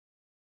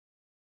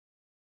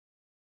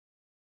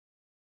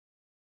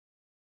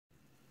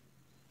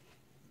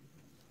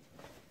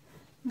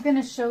I'm going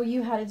to show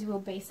you how to do a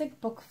basic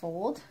book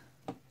fold.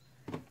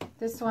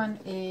 This one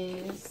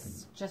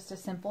is just a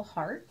simple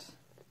heart.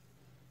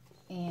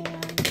 And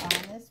on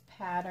this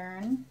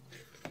pattern,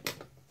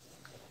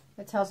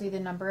 it tells you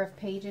the number of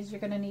pages you're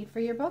going to need for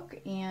your book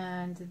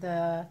and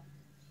the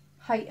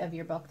height of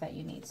your book that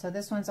you need. So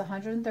this one's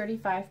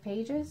 135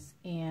 pages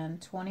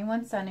and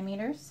 21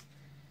 centimeters.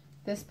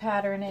 This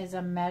pattern is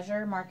a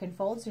measure, mark, and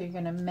fold. So you're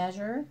going to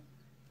measure,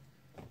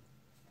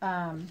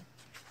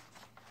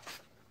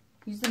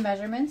 use the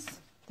measurements.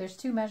 There's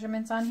 2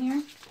 measurements on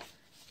here.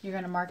 You're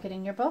going to mark it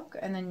in your book,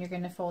 and then you're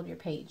going to fold your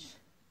page.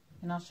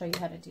 And I'll show you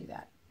how to do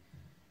that.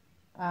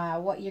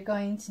 What you're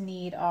going to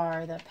need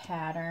are the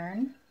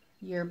pattern,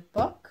 your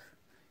book.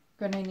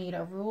 You're going to need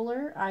a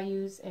ruler. I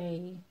use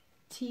a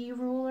T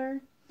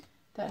ruler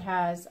that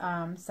has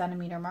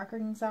centimeter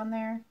markings on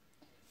there.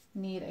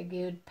 You need a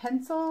good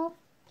pencil,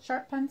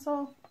 sharp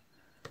pencil.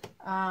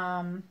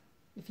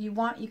 If you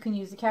want, you can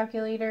use a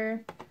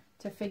calculator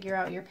to figure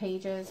out your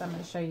pages. I'm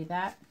going to show you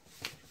that.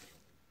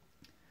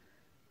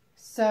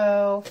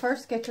 So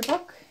first, get your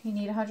book. You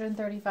need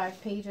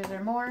 135 pages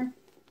or more.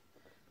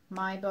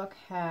 My book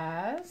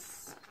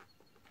has,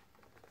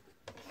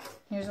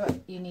 here's what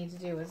you need to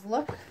do is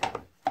look.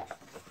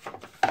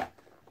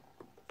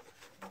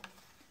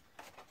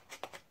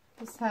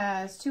 This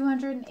has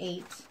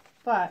 208,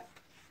 but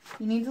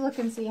you need to look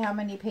and see how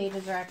many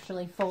pages are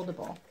actually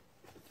foldable.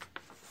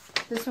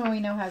 This one we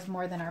know has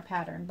more than our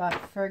pattern, but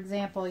for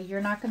example, you're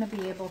not going to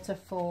be able to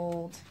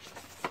fold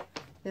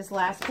this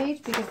last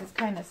page because it's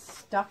kind of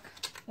stuck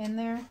in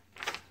there.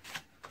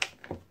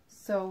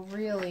 So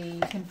really,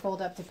 you can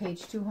fold up to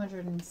page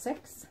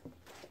 206.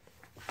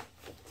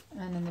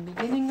 And in the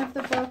beginning of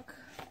the book,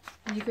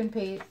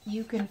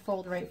 you can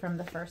fold right from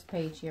the first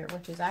page here,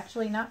 which is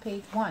actually not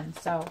page 1.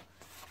 So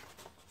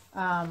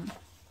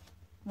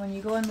when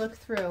you go and look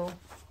through,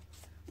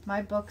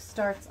 my book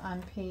starts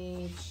on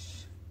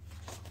page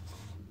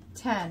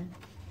 10.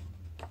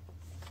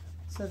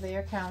 So they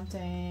are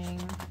counting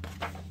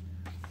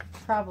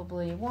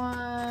probably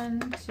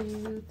 1,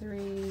 2,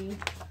 3,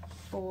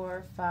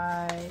 4,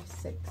 5,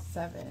 6,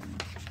 7.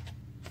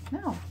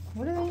 No,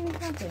 what are they even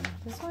counting?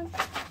 This one?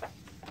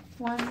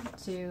 1,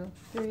 2,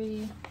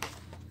 3,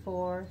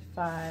 4,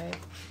 5,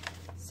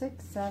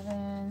 6,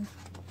 7,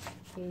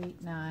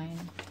 8, 9,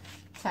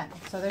 10.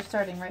 So they're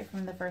starting right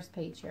from the first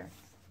page here.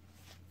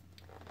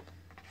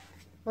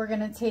 We're going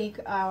to take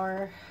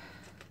our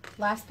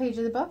last page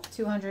of the book,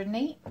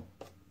 208.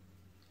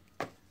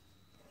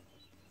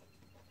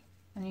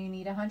 And you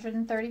need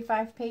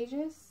 135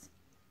 pages.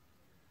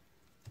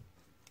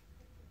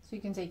 So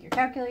you can take your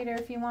calculator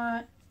if you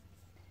want.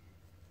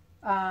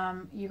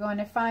 You're going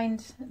to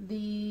find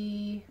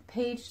the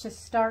page to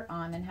start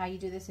on, and how you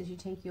do this is you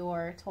take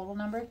your total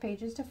number of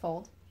pages to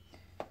fold,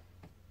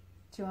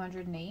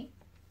 208,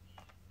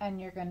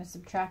 and you're going to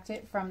subtract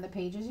it from the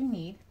pages you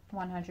need,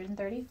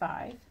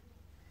 135.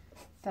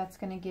 That's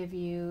going to give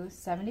you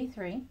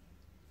 73.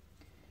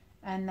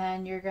 And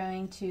then you're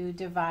going to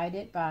divide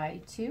it by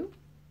 2.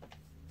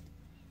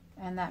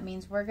 And that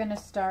means we're going to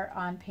start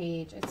on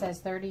page, it says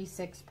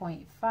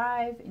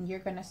 36.5, and you're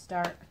going to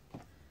start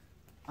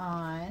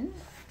on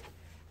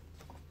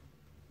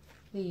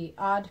the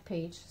odd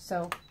page,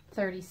 so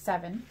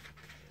 37.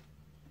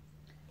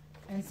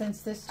 And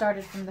since this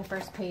started from the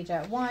first page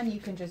at 1, you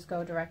can just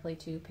go directly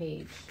to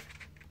page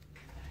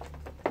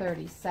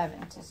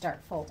 37 to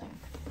start folding.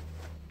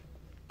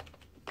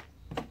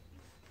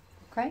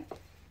 Okay?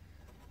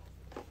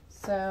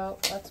 So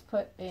let's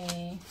put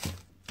a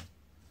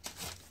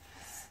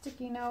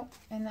sticky note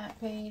in that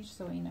page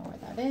so we know where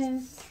that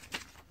is.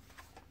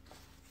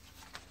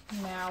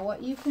 Now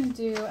what you can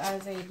do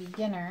as a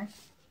beginner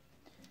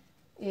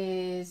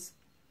is,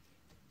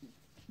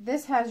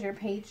 this has your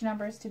page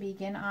numbers to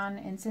begin on,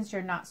 and since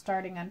you're not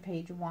starting on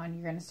page 1,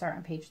 you're going to start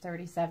on page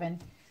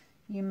 37.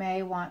 You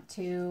may want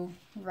to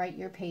write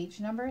your page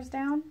numbers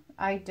down.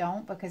 I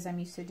don't, because I'm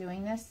used to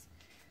doing this,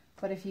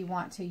 but if you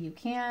want to, you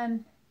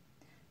can.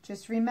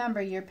 Just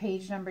remember, your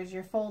page numbers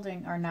you're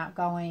folding are not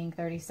going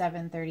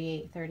 37,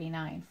 38,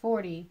 39,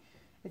 40.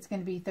 It's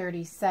going to be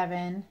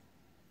 37,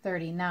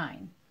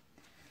 39.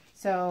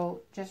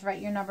 So just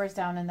write your numbers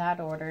down in that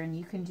order, and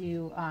you can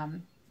do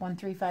 1,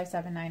 3, 5,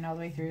 7, 9 all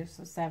the way through.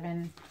 So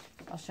 7,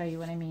 I'll show you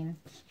what I mean.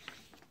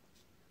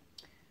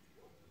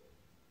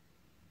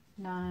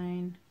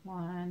 9,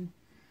 1,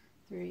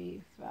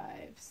 3, 5,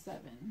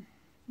 7,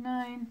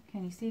 9.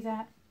 Can you see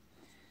that?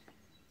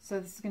 So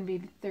this is going to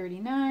be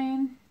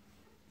 39.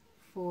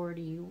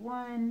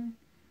 41,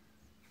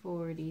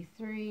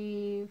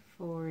 43,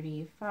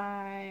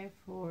 45,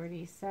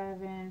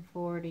 47,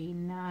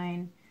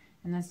 49,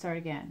 and then start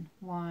again.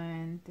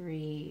 1,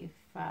 3,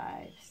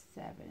 5,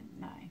 7,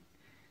 9.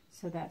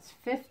 So that's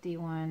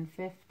 51,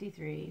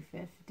 53,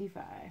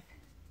 55,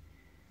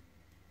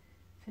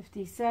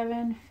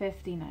 57,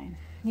 59.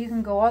 You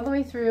can go all the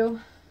way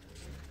through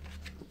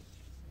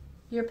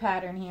your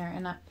pattern here,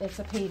 and it's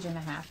a page and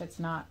a half. It's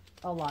not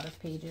a lot of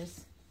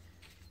pages,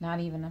 not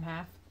even a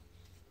half.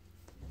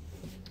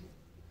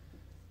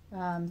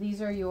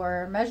 These are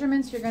your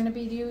measurements you're going to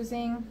be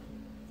using.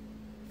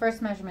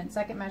 First measurement,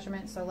 second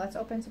measurement. So let's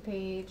open to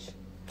page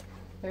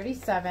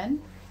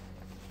 37.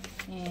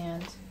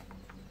 And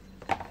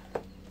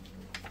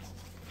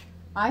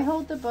I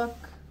hold the book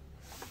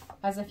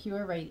as if you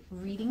were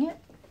reading it.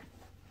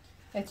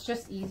 It's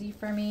just easy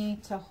for me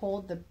to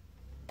hold the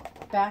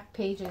back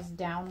pages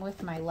down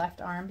with my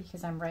left arm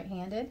because I'm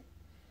right-handed.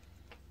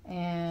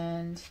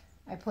 And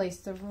I place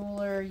the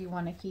ruler. You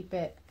want to keep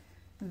it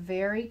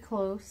very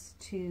close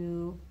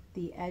to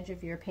the edge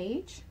of your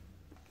page.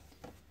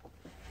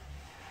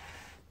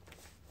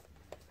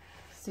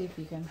 See if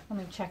you can, let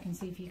me check and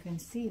see if you can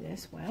see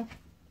this well.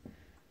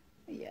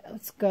 Yeah,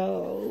 let's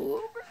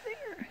go over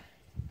there.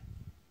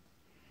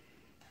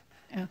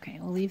 Okay,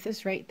 we'll leave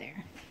this right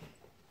there.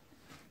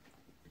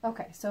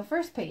 Okay, so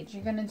first page,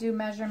 you're going to do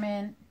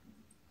measurement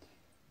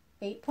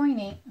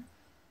 8.8.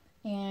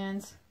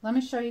 And let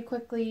me show you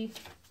quickly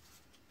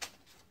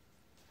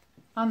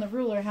on the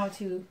ruler how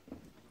to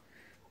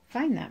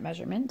find that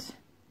measurement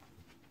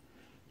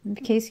in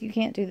case you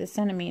can't do the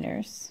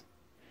centimeters.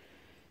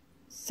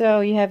 So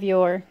you have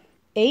your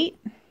 8.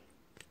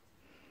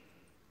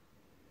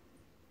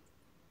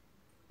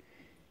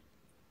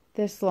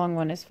 This long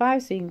one is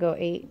 5, so you can go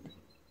 8.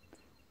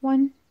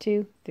 1,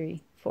 2,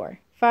 3, 4,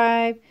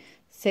 5,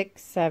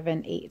 6,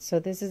 7, 8. So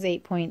this is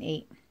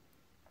 8.8.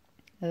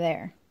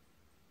 There.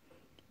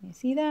 Can you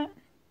see that?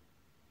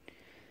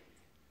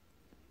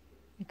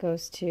 It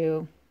goes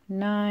to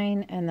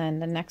 9, and then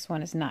the next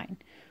one is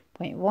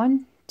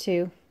 9.1,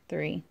 2,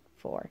 3,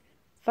 4,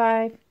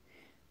 5,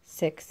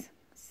 6,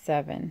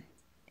 7,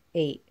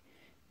 8,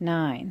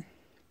 9,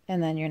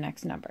 and then your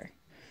next number.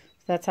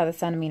 So that's how the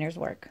centimeters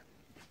work.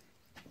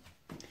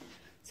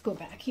 Let's go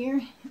back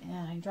here,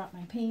 and I dropped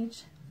my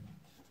page.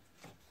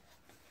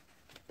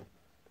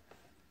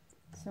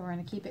 So we're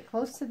going to keep it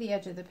close to the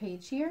edge of the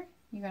page here.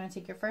 You're going to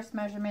take your first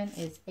measurement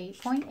is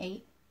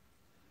 8.8.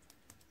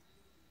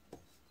 So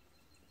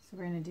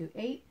we're going to do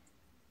 8,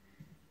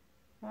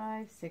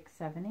 5, 6,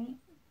 7, 8.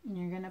 And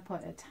you're going to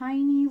put a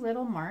tiny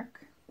little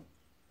mark.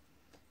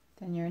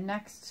 Then your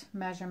next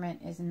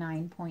measurement is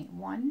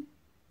 9.1.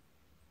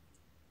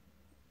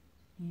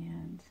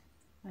 And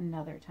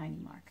another tiny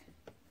mark.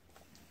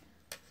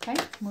 Okay,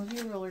 move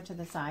your ruler to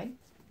the side.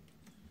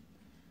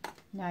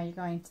 Now you're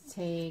going to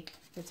take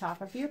the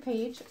top of your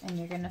page and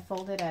you're going to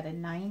fold it at a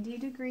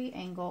 90-degree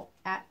angle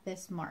at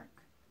this mark,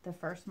 the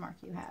first mark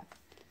you have.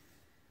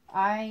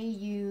 I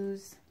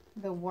use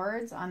the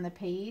words on the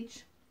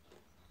page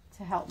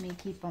to help me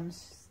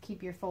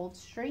keep your folds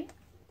straight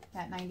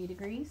at 90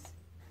 degrees.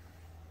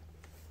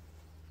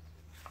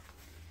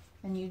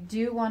 And you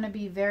do want to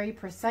be very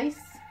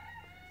precise.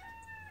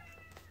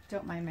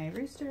 Don't mind my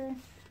rooster.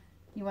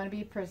 You want to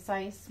be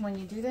precise when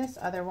you do this,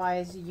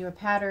 otherwise your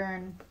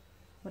pattern,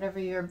 whatever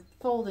you're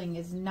folding,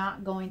 is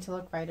not going to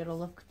look right. It'll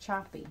look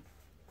choppy.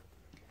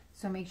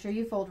 So make sure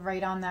you fold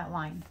right on that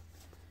line.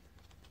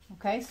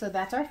 Okay, so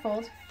that's our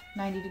fold.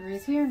 90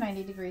 degrees here,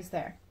 90 degrees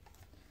there.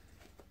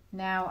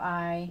 Now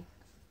I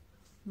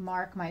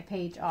mark my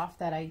page off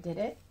that I did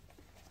it.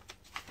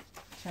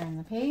 Turn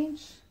the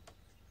page.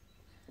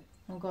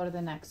 We'll go to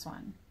the next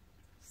one.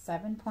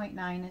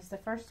 7.9 is the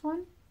first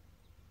one.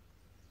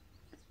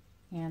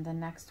 And the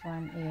next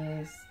one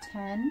is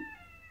 10.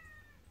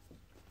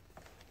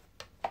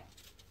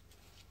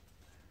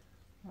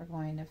 We're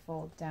going to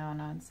fold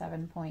down on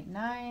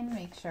 7.9,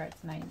 make sure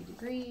it's 90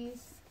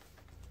 degrees.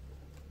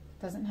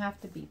 Doesn't have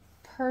to be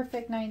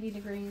perfect 90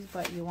 degrees,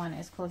 but you want it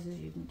as close as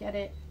you can get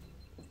it.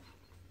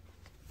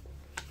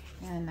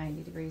 And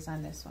 90 degrees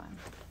on this one.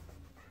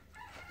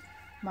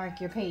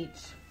 Mark your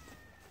page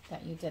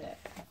that you did it.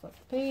 Flip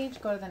the page,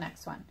 go to the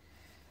next one.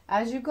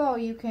 As you go,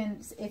 you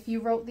can, if you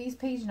wrote these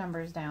page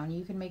numbers down,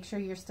 you can make sure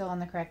you're still on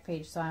the correct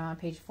page. So I'm on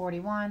page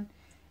 41,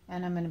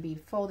 and I'm going to be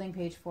folding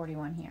page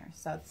 41 here.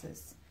 So it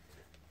says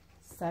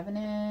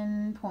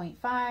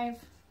 7.5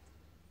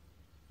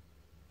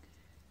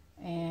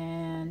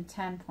 and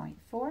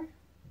 10.4.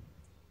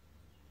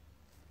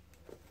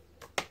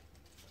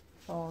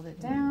 Fold it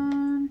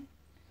down.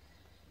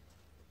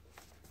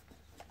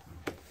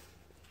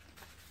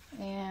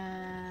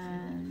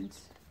 And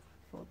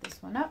fold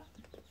this one up.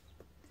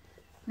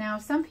 Now,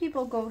 some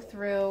people go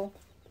through,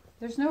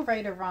 there's no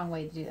right or wrong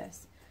way to do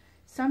this.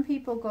 Some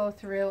people go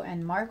through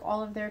and mark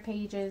all of their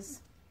pages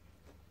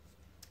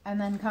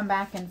and then come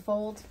back and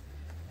fold.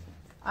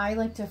 I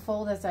like to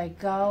fold as I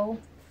go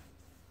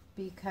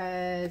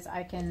because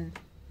I can,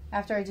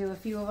 after I do a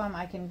few of them,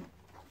 I can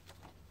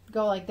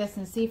go like this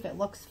and see if it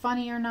looks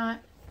funny or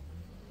not.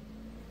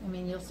 I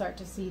mean, you'll start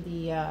to see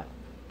the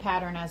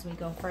pattern as we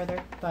go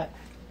further, but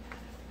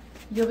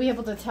you'll be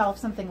able to tell if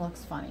something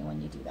looks funny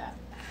when you do that.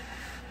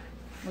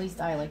 At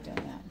least I like doing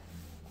that.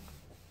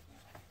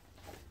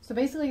 So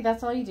basically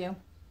that's all you do.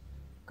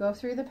 Go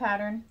through the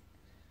pattern.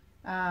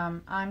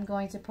 I'm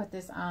going to put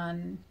this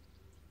on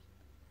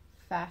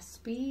fast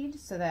speed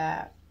so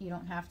that you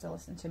don't have to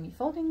listen to me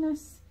folding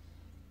this.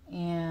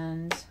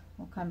 And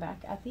we'll come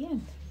back at the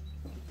end.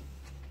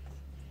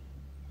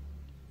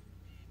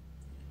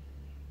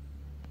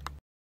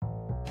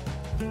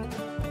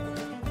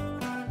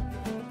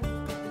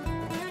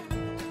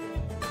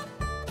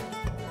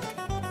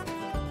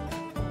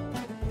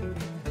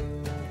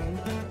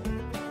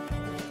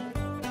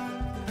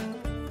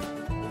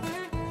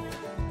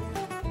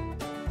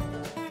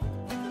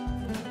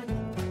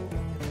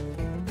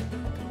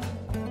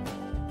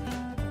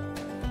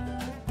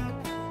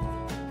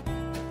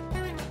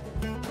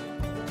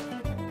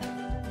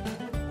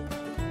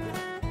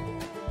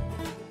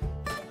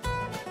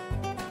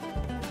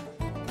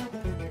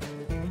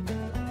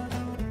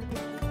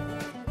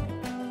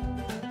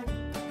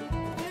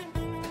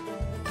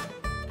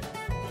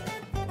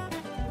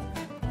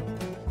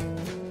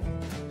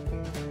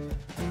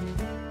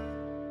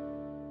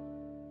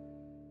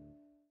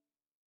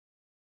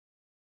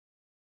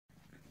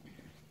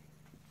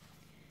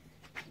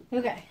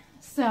 Okay,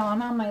 so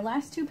I'm on my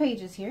last 2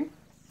 pages here,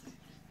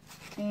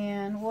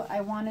 and what I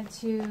wanted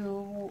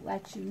to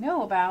let you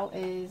know about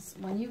is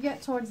when you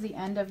get towards the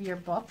end of your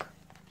book,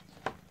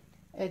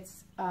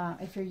 it's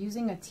if you're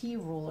using a T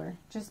ruler,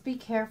 just be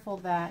careful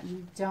that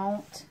you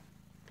don't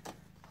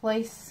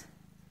place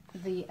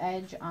the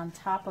edge on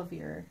top of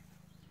your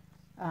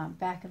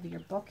back of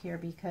your book here,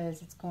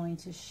 because it's going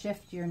to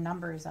shift your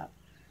numbers up.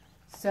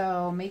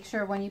 So make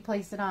sure when you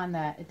place it on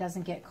that it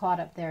doesn't get caught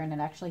up there and it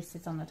actually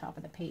sits on the top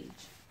of the page.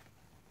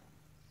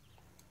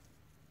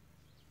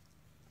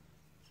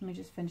 Let me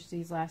just finish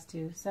these last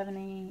 2. 7,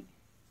 8,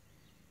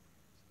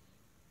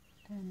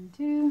 10,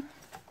 2.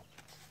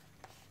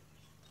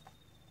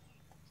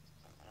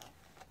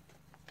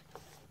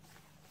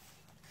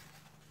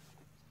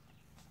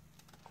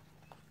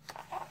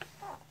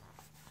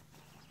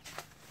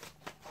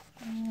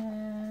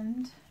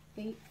 And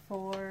 8,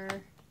 4,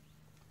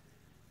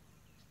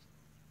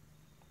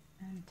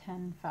 and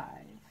 10, 5.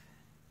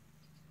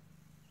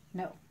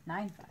 No,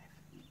 9, 5.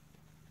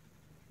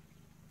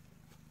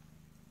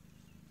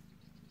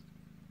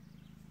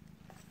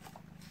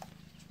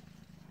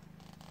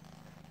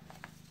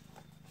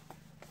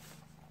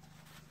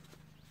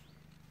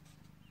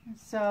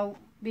 So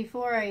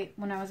before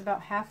when I was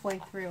about halfway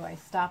through, I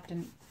stopped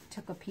and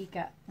took a peek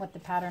at what the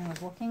pattern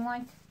was looking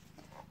like,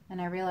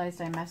 and I realized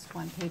I messed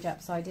one page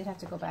up, so I did have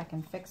to go back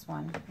and fix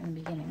one in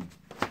the beginning.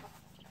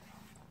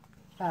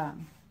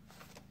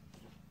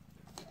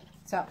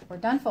 So we're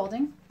done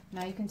folding.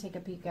 Now you can take a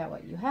peek at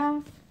what you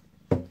have,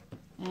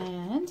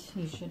 and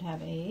you should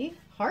have a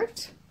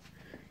heart.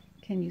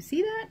 Can you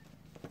see that?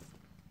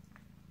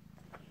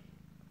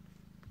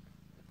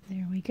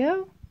 There we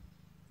go.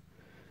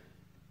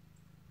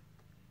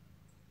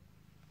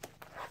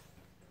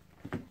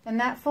 And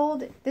that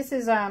fold, this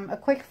is a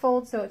quick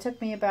fold, so it took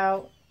me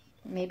about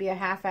maybe a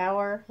half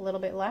hour, a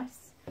little bit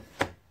less.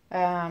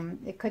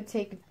 It could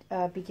take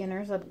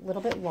beginners a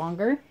little bit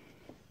longer.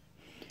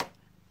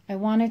 I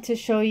wanted to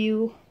show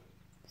you,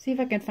 see if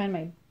I can find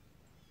my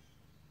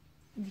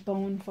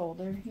bone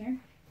folder here.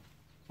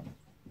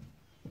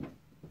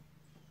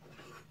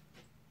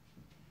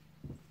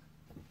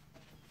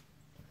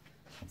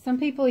 Some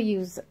people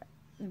use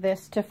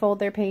this to fold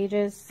their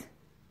pages.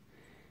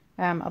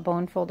 A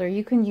bone folder.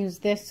 You can use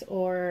this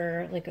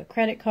or like a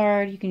credit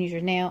card. You can use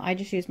your nail. I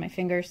just use my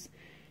fingers.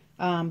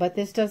 But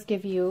this does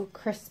give you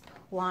crisp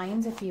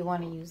lines if you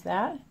want to use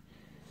that.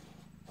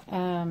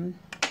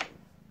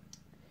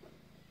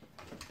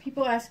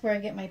 People ask where I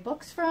get my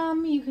books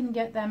from. You can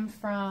get them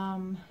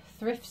from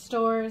thrift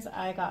stores.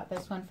 I got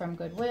this one from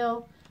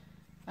Goodwill.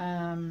 You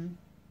can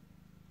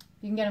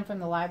get them from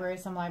the library.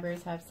 Some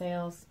libraries have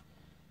sales.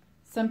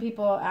 Some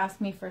people ask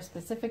me for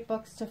specific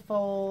books to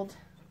fold.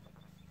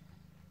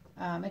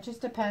 It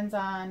just depends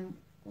on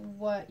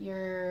what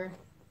your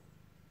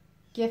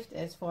gift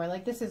is for.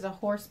 Like, this is a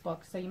horse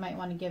book, so you might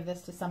want to give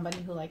this to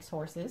somebody who likes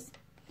horses.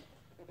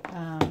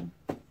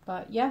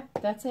 But yeah,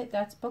 that's it.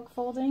 That's book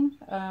folding.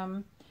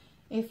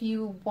 If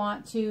you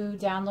want to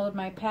download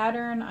my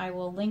pattern, I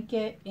will link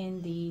it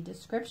in the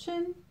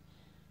description.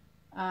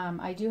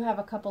 I do have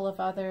a couple of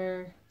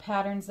other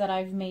patterns that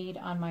I've made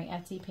on my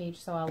Etsy page,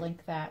 so I'll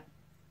link that.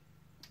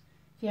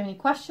 If you have any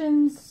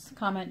questions,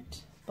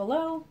 comment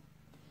below.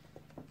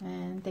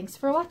 And thanks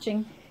for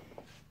watching.